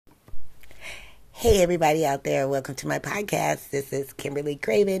Hey, everybody out there. Welcome to my podcast. This is Kimberly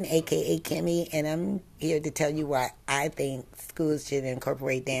Craven, aka Kimmy, and I'm here to tell you why I think schools should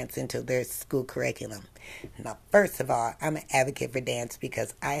incorporate dance into their school curriculum. Now, first of all, I'm an advocate for dance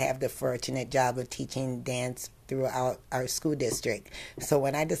because I have the fortunate job of teaching dance throughout our school district. So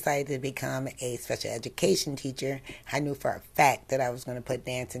when I decided to become a special education teacher, I knew for a fact that I was going to put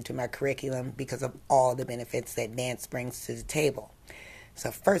dance into my curriculum because of all the benefits that dance brings to the table. So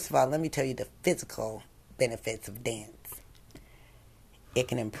first of all, let me tell you the physical benefits of dance. It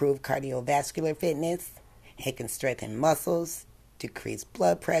can improve cardiovascular fitness. It can strengthen muscles, decrease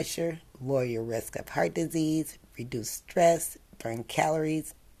blood pressure, lower your risk of heart disease, reduce stress, burn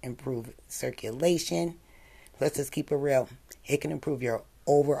calories, improve circulation. Let's just keep it real. It can improve your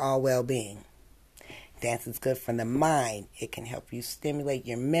overall well-being. Dance is good for the mind. It can help you stimulate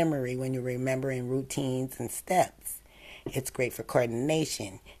your memory when you're remembering routines and steps. It's great for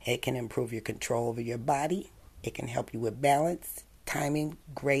coordination. It can improve your control over your body. It can help you with balance, timing,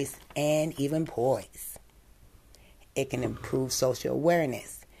 grace, and even poise. It can improve social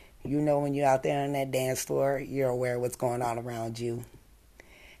awareness. You know when you're out there on that dance floor, you're aware of what's going on around you.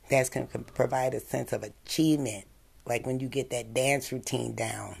 Dance can provide a sense of achievement, like when you get that dance routine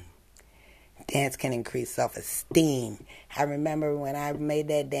down. Dance can increase self-esteem. I remember when I made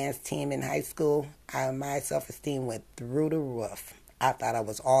that dance team in high school, my self-esteem went through the roof. I thought I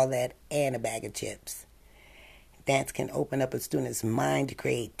was all that and a bag of chips. Dance can open up a student's mind to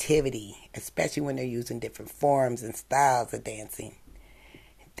creativity, especially when they're using different forms and styles of dancing.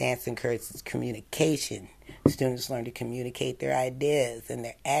 Dance encourages communication. Students learn to communicate their ideas and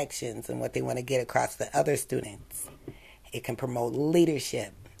their actions and what they want to get across to other students. It can promote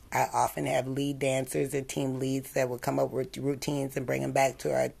leadership. I often have lead dancers and team leads that will come up with routines and bring them back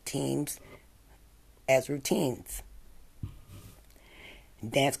to our teams as routines.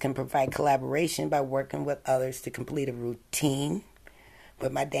 Dance can provide collaboration by working with others to complete a routine.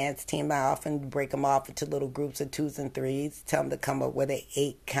 With my dance team, I often break them off into little groups of 2s and 3s, tell them to come up with an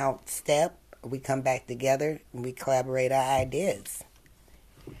 8-count step. We come back together and we collaborate our ideas.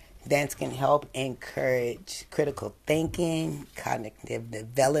 Dance can help encourage critical thinking, cognitive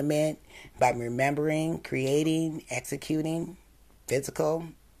development by remembering, creating, executing, physical,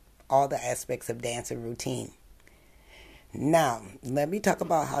 all the aspects of dance and routine. Now, let me talk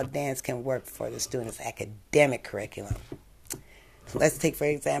about how dance can work for the student's academic curriculum. Let's take, for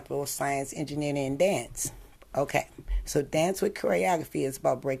example, science, engineering, and dance. Okay, so dance with choreography is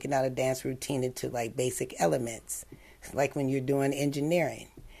about breaking down a dance routine into like basic elements. It's like when you're doing engineering.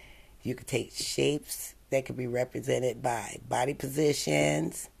 You could take shapes that could be represented by body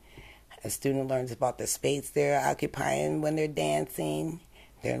positions. A student learns about the space they're occupying when they're dancing.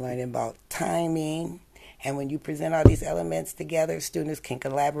 They're learning about timing. And when you present all these elements together, students can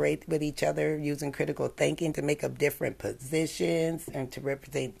collaborate with each other using critical thinking to make up different positions and to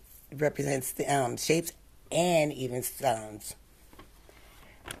represent shapes and even sounds.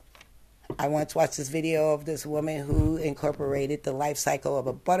 I once watched this video of this woman who incorporated the life cycle of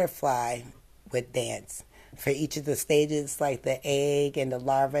a butterfly with dance. For each of the stages, like the egg and the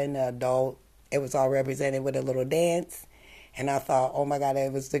larva and the adult, it was all represented with a little dance. And I thought, oh my God,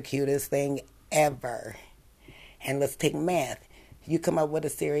 it was the cutest thing ever. And let's take math. You come up with a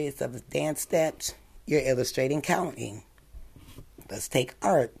series of dance steps, you're illustrating counting. Let's take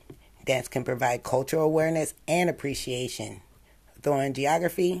art. Dance can provide cultural awareness and appreciation. Throw in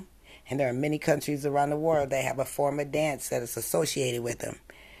geography. And there are many countries around the world that have a form of dance that is associated with them.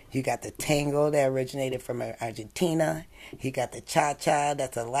 You got the tango that originated from Argentina. You got the cha-cha,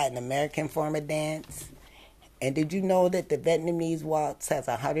 that's a Latin American form of dance. And did you know that the Vietnamese waltz has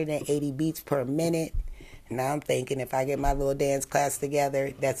 180 beats per minute? Now I'm thinking if I get my little dance class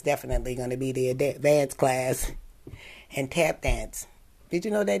together, that's definitely going to be the advanced class. And tap dance. Did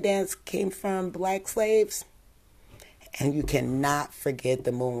you know that dance came from black slaves? And you cannot forget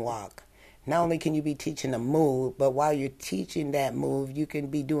the moonwalk. Not only can you be teaching a move, but while you're teaching that move, you can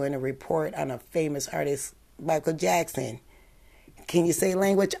be doing a report on a famous artist, Michael Jackson. Can you say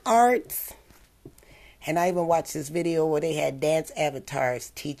language arts? And I even watched this video where they had dance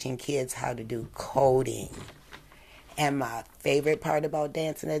avatars teaching kids how to do coding. And my favorite part about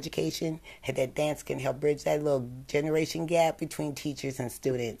dance and education is that dance can help bridge that little generation gap between teachers and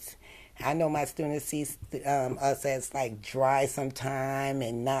students. I know my students see us as like dry sometime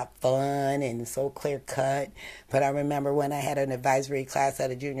and not fun and so clear cut. But I remember when I had an advisory class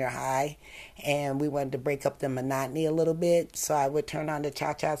at a junior high and we wanted to break up the monotony a little bit. So I would turn on the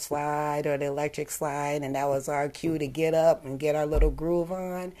cha-cha slide or the electric slide, and that was our cue to get up and get our little groove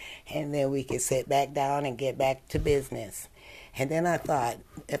on. And then we could sit back down and get back to business. And then I thought,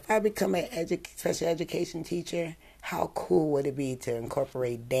 if I become a special education teacher, how cool would it be to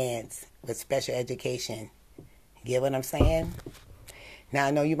incorporate dance with special education? Get what I'm saying? Now,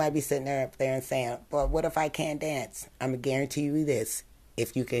 I know you might be sitting there up there and saying, well, what if I can't dance? I'm going to guarantee you this.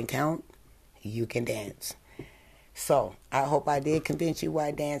 If you can count, you can dance. So I hope I did convince you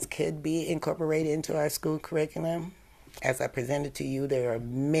why dance could be incorporated into our school curriculum. As I presented to you, there are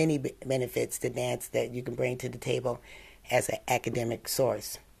many benefits to dance that you can bring to the table as an academic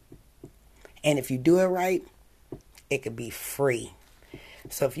source. And if you do it right, it could be free.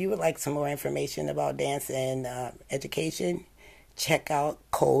 So if you would like some more information about dance and education, check out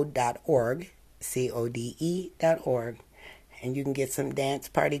code.org, code.org, and you can get some dance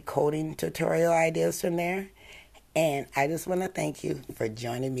party coding tutorial ideas from there. And I just want to thank you for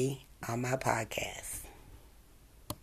joining me on my podcast.